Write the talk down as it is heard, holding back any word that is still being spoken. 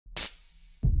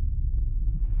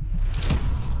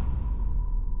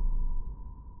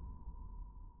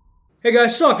Hey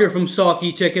guys, Sak here from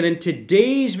SAKITECH, and in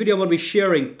today's video I'm going to be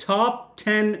sharing top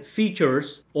 10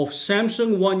 features of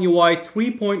Samsung One UI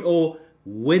 3.0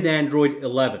 with Android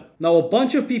 11. Now a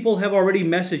bunch of people have already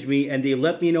messaged me and they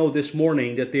let me know this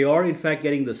morning that they are in fact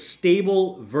getting the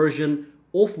stable version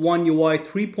of One UI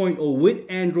 3.0 with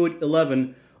Android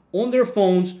 11 on their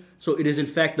phones, so it is in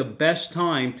fact the best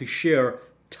time to share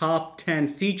top 10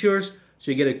 features so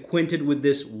you get acquainted with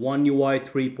this One UI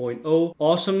 3.0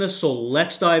 awesomeness. So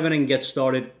let's dive in and get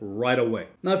started right away.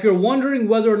 Now, if you're wondering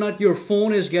whether or not your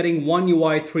phone is getting One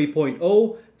UI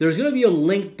 3.0, there's going to be a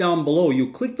link down below.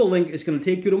 You click the link, it's going to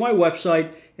take you to my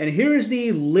website, and here is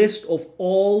the list of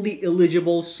all the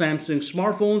eligible Samsung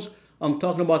smartphones. I'm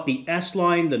talking about the S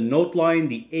line, the Note line,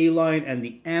 the A line, and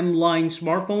the M line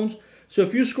smartphones. So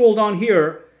if you scroll down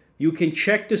here, you can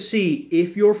check to see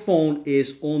if your phone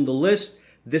is on the list.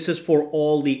 This is for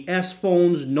all the S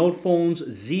phones, Note phones,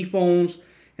 Z phones.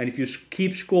 And if you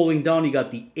keep scrolling down, you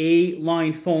got the A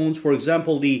line phones. For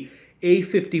example, the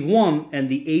A51 and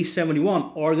the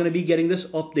A71 are going to be getting this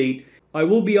update. I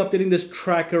will be updating this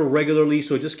tracker regularly,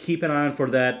 so just keep an eye on for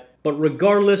that. But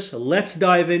regardless, let's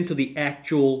dive into the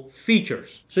actual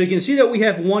features. So you can see that we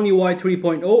have One UI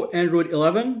 3.0, Android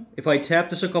 11. If I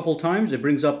tap this a couple times, it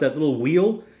brings up that little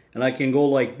wheel, and I can go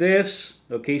like this,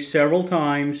 okay, several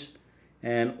times.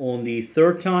 And on the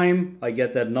third time, I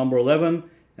get that number 11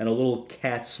 and a little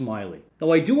cat smiley.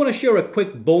 Now, I do want to share a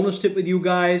quick bonus tip with you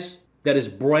guys that is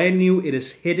brand new. It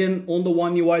is hidden on the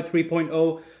One UI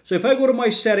 3.0. So if I go to my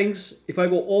settings, if I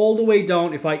go all the way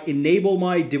down, if I enable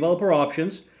my developer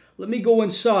options, let me go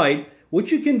inside.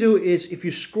 What you can do is if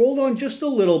you scroll down just a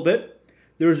little bit,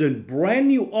 there's a brand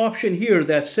new option here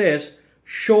that says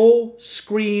Show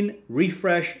Screen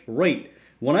Refresh Rate.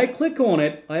 When I click on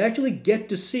it, I actually get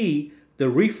to see the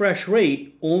refresh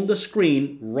rate on the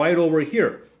screen right over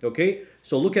here. Okay,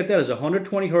 so look at that, it's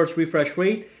 120 Hertz refresh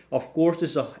rate. Of course,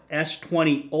 this is a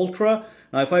S20 Ultra.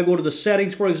 Now, if I go to the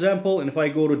settings, for example, and if I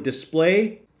go to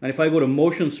display, and if I go to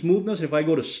motion smoothness, if I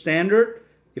go to standard,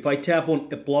 if I tap on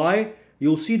apply,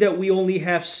 you'll see that we only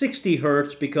have 60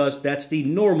 Hertz because that's the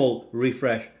normal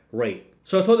refresh rate.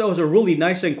 So I thought that was a really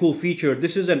nice and cool feature.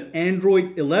 This is an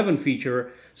Android 11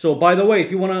 feature. So by the way,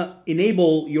 if you want to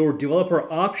enable your developer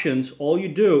options, all you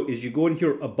do is you go into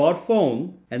your About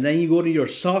phone, and then you go to your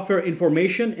software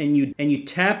information, and you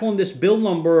tap on this build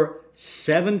number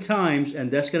 7 times, and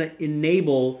that's going to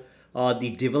enable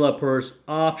the developers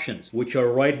options, which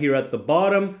are right here at the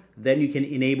bottom. Then you can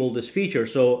enable this feature.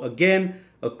 So again,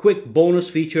 a quick bonus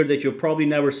feature that you've probably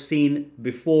never seen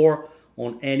before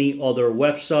on any other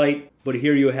website, but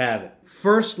here you have it.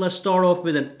 First, let's start off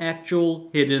with an actual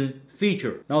hidden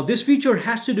feature. Now, this feature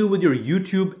has to do with your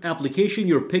YouTube application,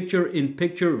 your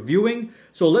picture-in-picture viewing.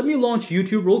 So let me launch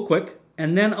YouTube real quick,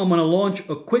 and then I'm gonna launch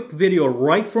a quick video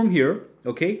right from here,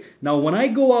 okay? Now, when I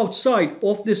go outside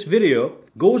of this video,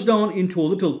 goes down into a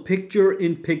little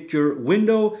picture-in-picture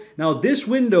window. Now, this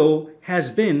window has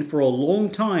been for a long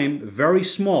time very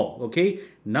small, okay?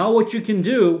 Now what you can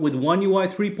do with One UI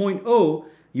 3.0,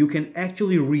 you can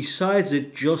actually resize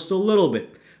it just a little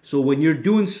bit. So when you're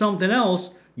doing something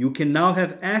else, you can now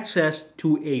have access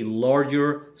to a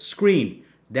larger screen.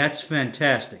 That's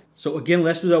fantastic. So again,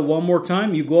 let's do that one more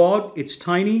time. You go out, it's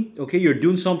tiny, okay, you're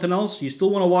doing something else, you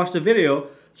still want to watch the video,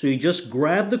 so you just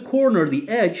grab the corner, the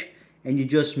edge, and you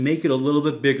just make it a little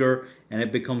bit bigger, and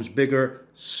it becomes bigger,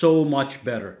 so much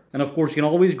better. And of course, you can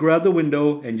always grab the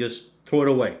window and just throw it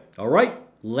away. All right,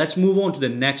 let's move on to the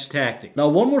next tactic. Now,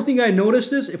 one more thing I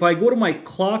noticed is if I go to my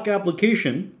clock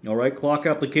application, all right, clock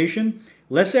application,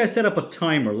 let's say I set up a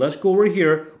timer. Let's go over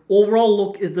here. Overall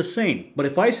look is the same. But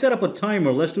if I set up a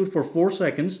timer, let's do it for 4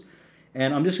 seconds,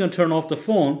 and I'm just going to turn off the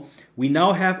phone. We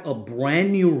now have a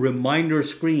brand new reminder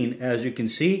screen. As you can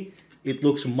see, it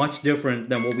looks much different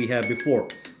than what we had before.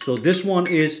 So this one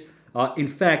is, in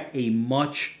fact, a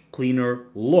much cleaner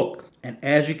look. And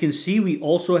as you can see, we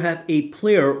also have a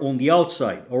player on the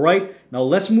outside. All right, now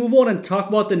let's move on and talk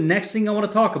about the next thing I want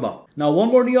to talk about. Now, one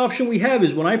more new option we have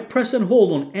is when I press and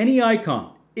hold on any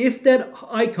icon, if that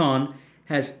icon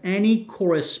has any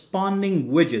corresponding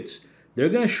widgets, they're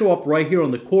going to show up right here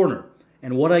on the corner.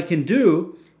 And what I can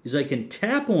do is I can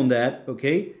tap on that,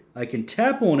 okay? I can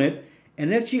tap on it,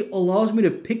 and it actually allows me to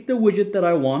pick the widget that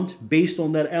I want based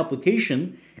on that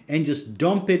application and just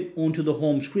dump it onto the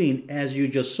home screen as you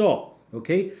just saw.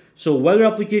 Okay, so weather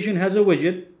application has a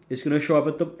widget. It's going to show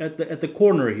up at the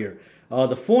corner here.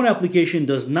 The phone application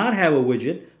does not have a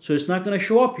widget, so it's not going to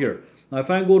show up here. Now, if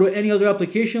I go to any other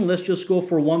application, let's just go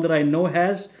for one that I know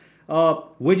has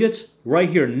widgets right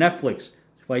here, Netflix.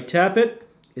 If I tap it,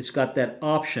 it's got that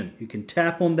option. You can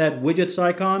tap on that widgets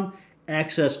icon,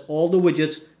 access all the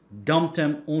widgets dump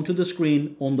them onto the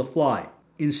screen on the fly,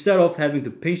 instead of having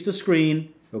to pinch the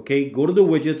screen, okay, go to the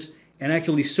widgets and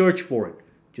actually search for it.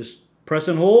 Just press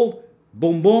and hold,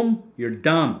 boom, boom, you're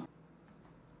done.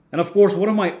 And of course, one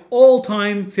of my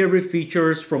all-time favorite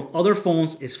features from other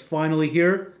phones is finally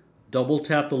here. Double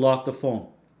tap to lock the phone.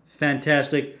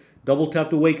 Fantastic. Double tap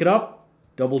to wake it up,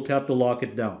 double tap to lock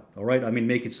it down. All right, I mean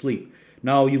make it sleep.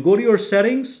 Now you go to your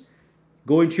settings,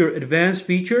 go into your advanced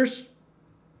features,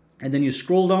 and then you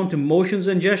scroll down to motions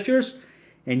and gestures,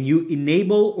 and you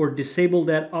enable or disable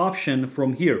that option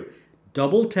from here.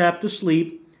 Double tap to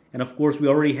sleep, and of course we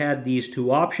already had these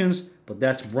two options, but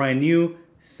that's brand new.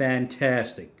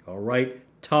 Fantastic. All right,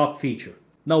 top feature.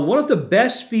 Now, one of the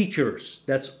best features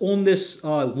that's on this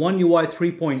One UI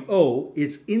 3.0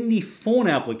 is in the phone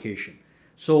application.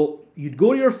 So you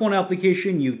go to your phone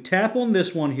application, you tap on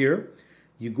this one here,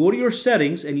 you go to your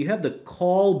settings, and you have the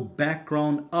call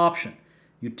background option.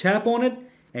 You tap on it,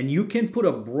 and you can put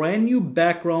a brand new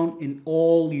background in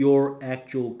all your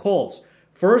actual calls.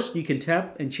 First, you can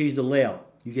tap and change the layout.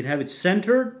 You can have it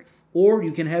centered, or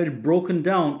you can have it broken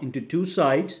down into two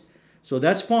sides. So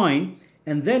that's fine.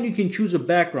 And then you can choose a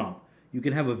background. You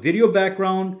can have a video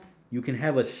background, you can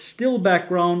have a still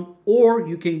background, or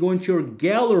you can go into your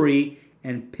gallery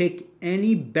and pick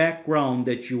any background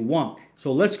that you want.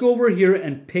 So let's go over here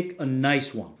and pick a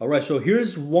nice one. All right, so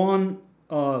here's one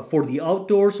for the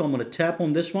outdoors. So I'm going to tap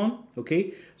on this one.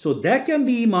 Okay, so that can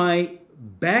be my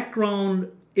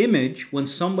background image when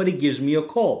somebody gives me a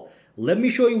call. Let me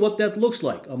show you what that looks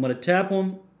like. I'm going to tap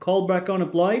on call background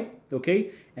applied.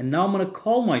 Okay, and now I'm going to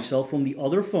call myself from the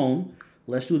other phone.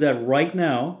 Let's do that right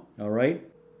now. All right.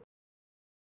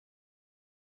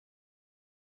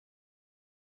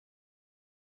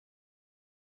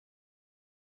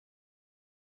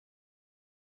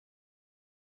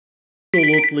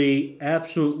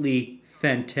 Absolutely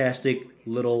fantastic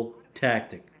little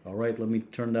tactic. All right, let me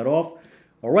turn that off.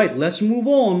 All right, let's move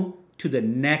on to the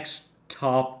next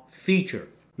top feature.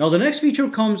 Now the next feature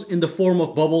comes in the form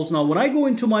of bubbles. Now when I go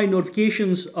into my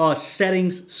notifications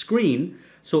settings screen,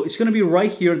 so it's going to be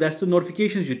right here. That's the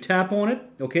notifications. You tap on it.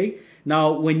 Okay.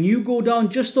 Now when you go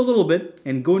down just a little bit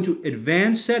and go into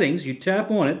advanced settings, you tap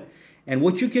on it. And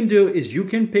what you can do is you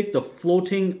can pick the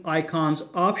floating icons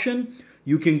option.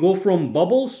 You can go from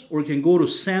bubbles, or you can go to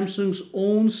Samsung's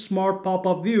own smart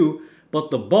pop-up view. But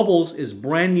the bubbles is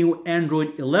brand new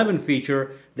Android 11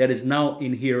 feature that is now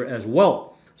in here as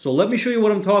well. So let me show you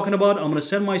what I'm talking about. I'm going to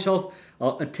send myself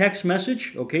a text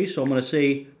message. Okay, so I'm going to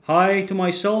say hi to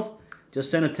myself.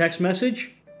 Just send a text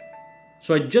message.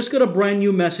 So I just got a brand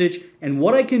new message. And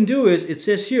what I can do is, it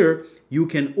says here, you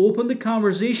can open the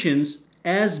conversations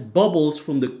as bubbles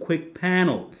from the quick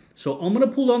panel. So I'm going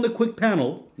to pull down the quick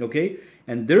panel. Okay,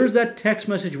 and there's that text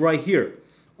message right here.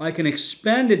 I can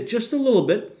expand it just a little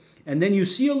bit. And then you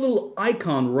see a little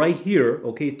icon right here.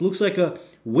 Okay, it looks like a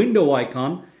window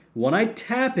icon. When I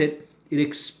tap it, it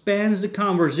expands the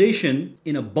conversation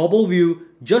in a bubble view,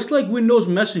 just like Windows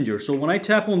Messenger. So when I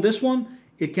tap on this one,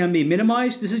 it can be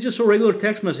minimized. This is just a regular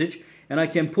text message, and I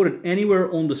can put it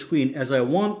anywhere on the screen as I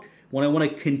want. When I want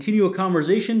to continue a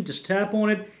conversation, just tap on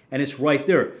it, and it's right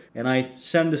there. And I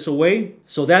send this away.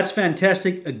 So that's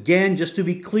fantastic. Again, just to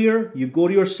be clear, you go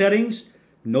to your settings,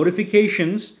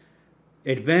 notifications,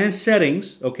 advanced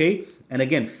settings, okay? And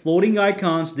again, floating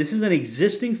icons. This is an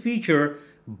existing feature.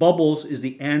 Bubbles is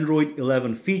the Android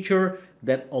 11 feature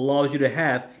that allows you to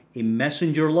have a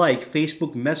messenger-like,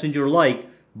 Facebook Messenger-like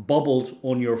bubbles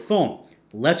on your phone.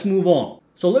 Let's move on.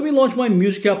 So let me launch my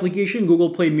music application,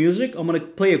 Google Play Music. I'm going to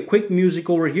play a quick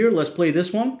music over here. Let's play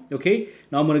this one. Okay.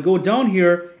 Now I'm going to go down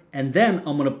here, and then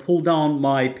I'm going to pull down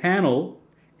my panel,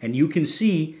 and you can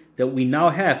see that we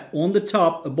now have on the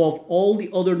top, above all the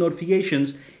other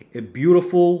notifications, a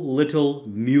beautiful little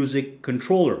music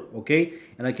controller, okay?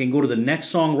 And I can go to the next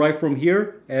song right from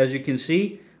here, as you can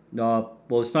see. Well,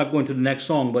 it's not going to the next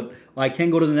song, but I can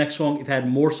go to the next song. It had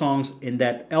more songs in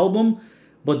that album.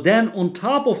 But then on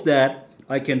top of that,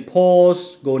 I can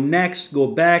pause, go next, go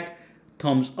back,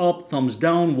 thumbs up, thumbs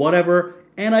down, whatever.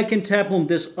 And I can tap on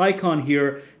this icon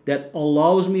here that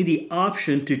allows me the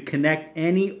option to connect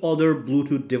any other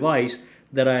Bluetooth device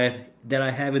that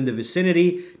I have in the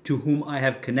vicinity to whom I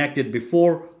have connected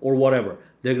before or whatever.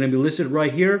 They're going to be listed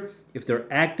right here. If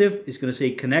they're active, it's going to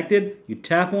say connected. You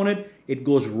tap on it, it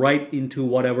goes right into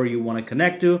whatever you want to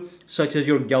connect to, such as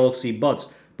your Galaxy Buds.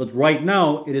 But right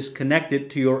now, it is connected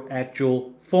to your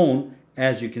actual phone,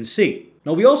 as you can see.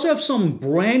 Now, we also have some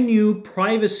brand new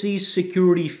privacy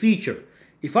security feature.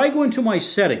 If I go into my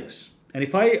settings, and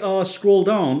if I scroll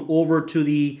down over to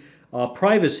the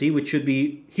privacy, which should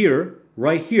be here,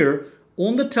 right here,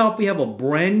 on the top we have a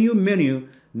brand new menu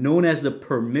known as the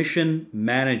Permission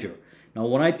Manager. Now,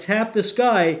 when I tap this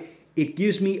guy, it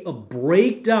gives me a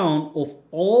breakdown of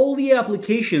all the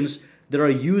applications that are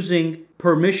using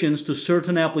permissions to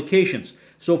certain applications.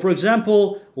 So for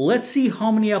example, let's see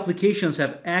how many applications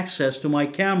have access to my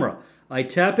camera. I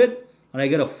tap it and I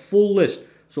get a full list.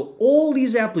 So all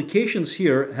these applications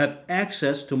here have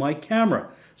access to my camera.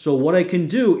 So what I can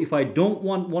do, if I don't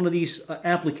want one of these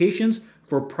applications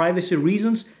for privacy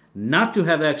reasons not to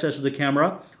have access to the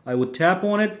camera, I would tap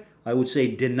on it, I would say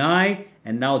deny,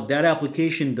 and now that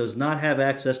application does not have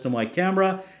access to my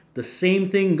camera. The same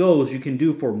thing goes, you can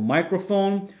do for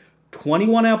microphone.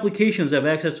 21 applications have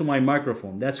access to my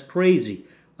microphone. That's crazy.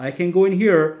 I can go in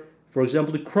here, for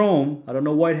example, to Chrome. I don't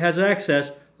know why it has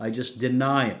access. I just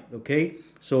deny it, okay?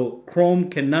 So Chrome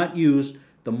cannot use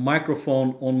the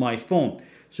microphone on my phone.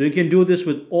 So you can do this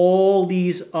with all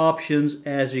these options.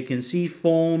 As you can see,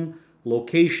 phone,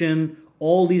 location,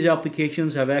 all these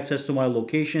applications have access to my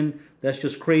location. That's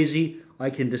just crazy. I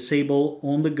can disable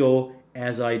on the go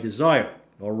as I desire.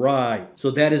 All right, so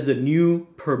that is the new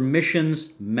Permissions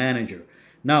Manager.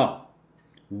 Now,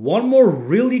 one more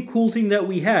really cool thing that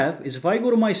we have is if I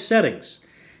go to my settings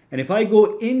and if I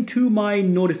go into my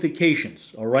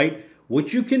notifications, all right,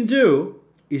 what you can do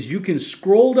is you can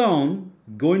scroll down,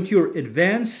 go into your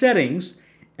advanced settings,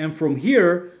 and from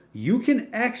here, you can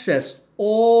access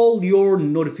all your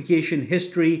notification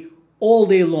history all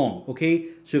day long, okay?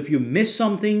 So if you miss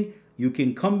something, you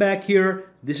can come back here.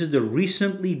 This is the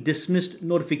recently dismissed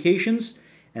notifications,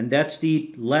 and that's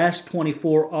the last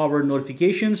 24-hour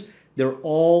notifications. They're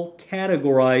all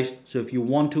categorized, so if you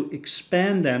want to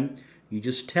expand them, you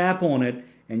just tap on it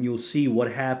and you'll see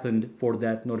what happened for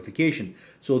that notification.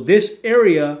 So this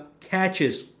area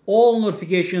catches all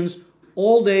notifications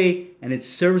all day, and it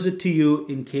serves it to you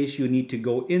in case you need to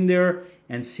go in there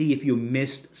and see if you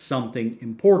missed something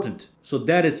important. So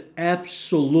that is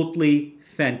absolutely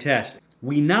fantastic.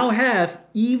 We now have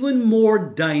even more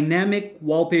dynamic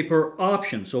wallpaper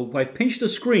options. So if I pinch the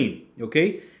screen,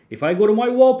 okay, if I go to my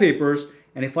wallpapers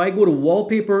and if I go to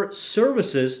wallpaper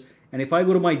services and if I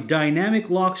go to my dynamic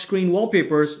lock screen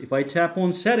wallpapers, if I tap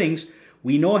on settings,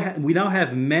 we now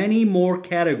have many more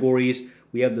categories.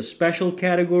 We have the special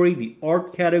category, the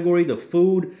art category, the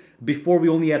food. Before we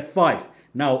only had 5.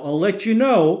 Now I'll let you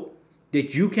know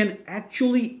that you can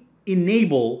actually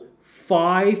enable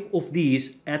 5 of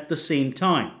these at the same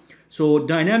time. So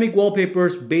dynamic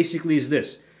wallpapers basically is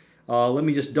this. Let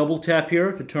me just double tap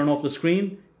here to turn off the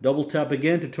screen. Double tap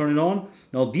again to turn it on.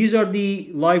 Now these are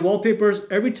the live wallpapers.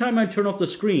 Every time I turn off the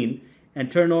screen and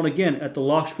turn on again at the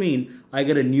lock screen, I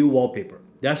get a new wallpaper.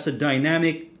 That's the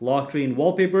dynamic lock screen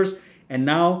wallpapers. And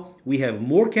now we have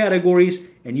more categories,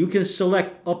 and you can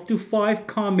select up to 5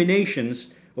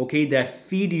 combinations, okay, that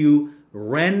feed you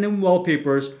random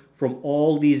wallpapers from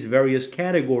all these various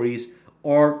categories: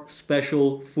 art,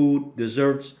 special, food,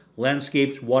 desserts,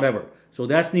 landscapes, whatever. So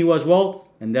that's new as well,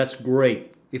 and that's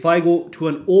great. If I go to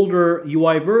an older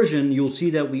UI version, you'll see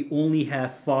that we only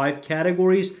have 5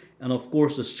 categories, and of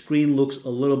course the screen looks a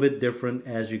little bit different,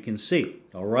 as you can see.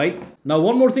 All right. Now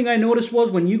one more thing I noticed was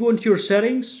when you go into your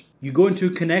settings, you go into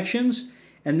connections,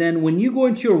 and then when you go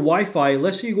into your Wi-Fi,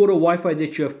 let's say you go to Wi-Fi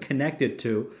that you have connected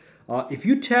to, if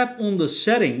you tap on the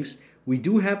settings, we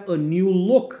do have a new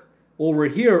look over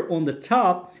here on the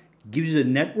top. Gives you the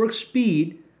network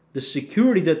speed, the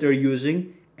security that they're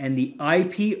using, and the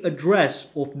IP address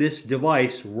of this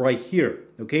device right here.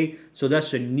 Okay, so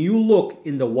that's a new look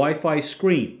in the Wi-Fi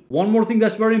screen. One more thing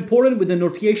that's very important with the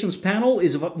notifications panel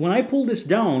is when I pull this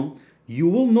down, you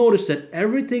will notice that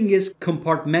everything is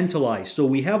compartmentalized. So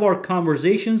we have our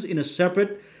conversations in a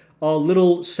separate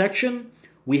little section.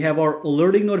 We have our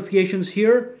alerting notifications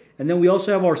here, and then we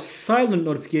also have our silent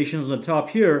notifications on the top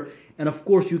here. And of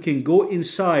course, you can go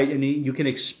inside and you can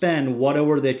expand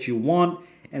whatever that you want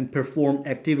and perform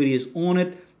activities on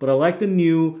it. But I like the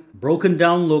new broken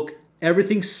down look.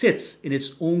 Everything sits in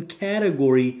its own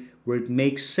category where it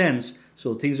makes sense,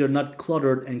 so things are not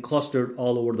cluttered and clustered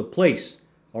all over the place.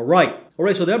 All right,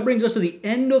 so that brings us to the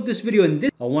end of this video. And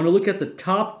I want to look at the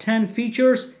top 10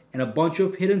 features and a bunch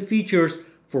of hidden features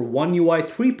for One UI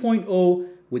 3.0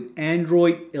 with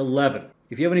Android 11.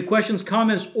 If you have any questions,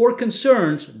 comments, or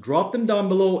concerns, drop them down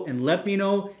below and let me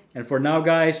know. And for now,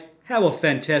 guys, have a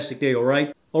fantastic day, all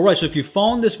right? All right, so if you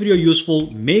found this video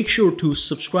useful, make sure to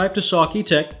subscribe to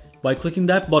SAKITECH by clicking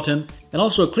that button, and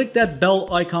also click that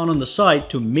bell icon on the side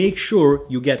to make sure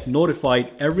you get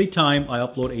notified every time I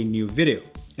upload a new video.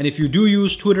 And if you do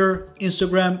use Twitter,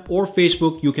 Instagram, or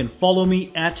Facebook, you can follow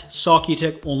me at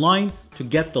SAKITECH Online to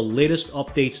get the latest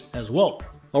updates as well.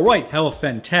 All right, have a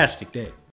fantastic day.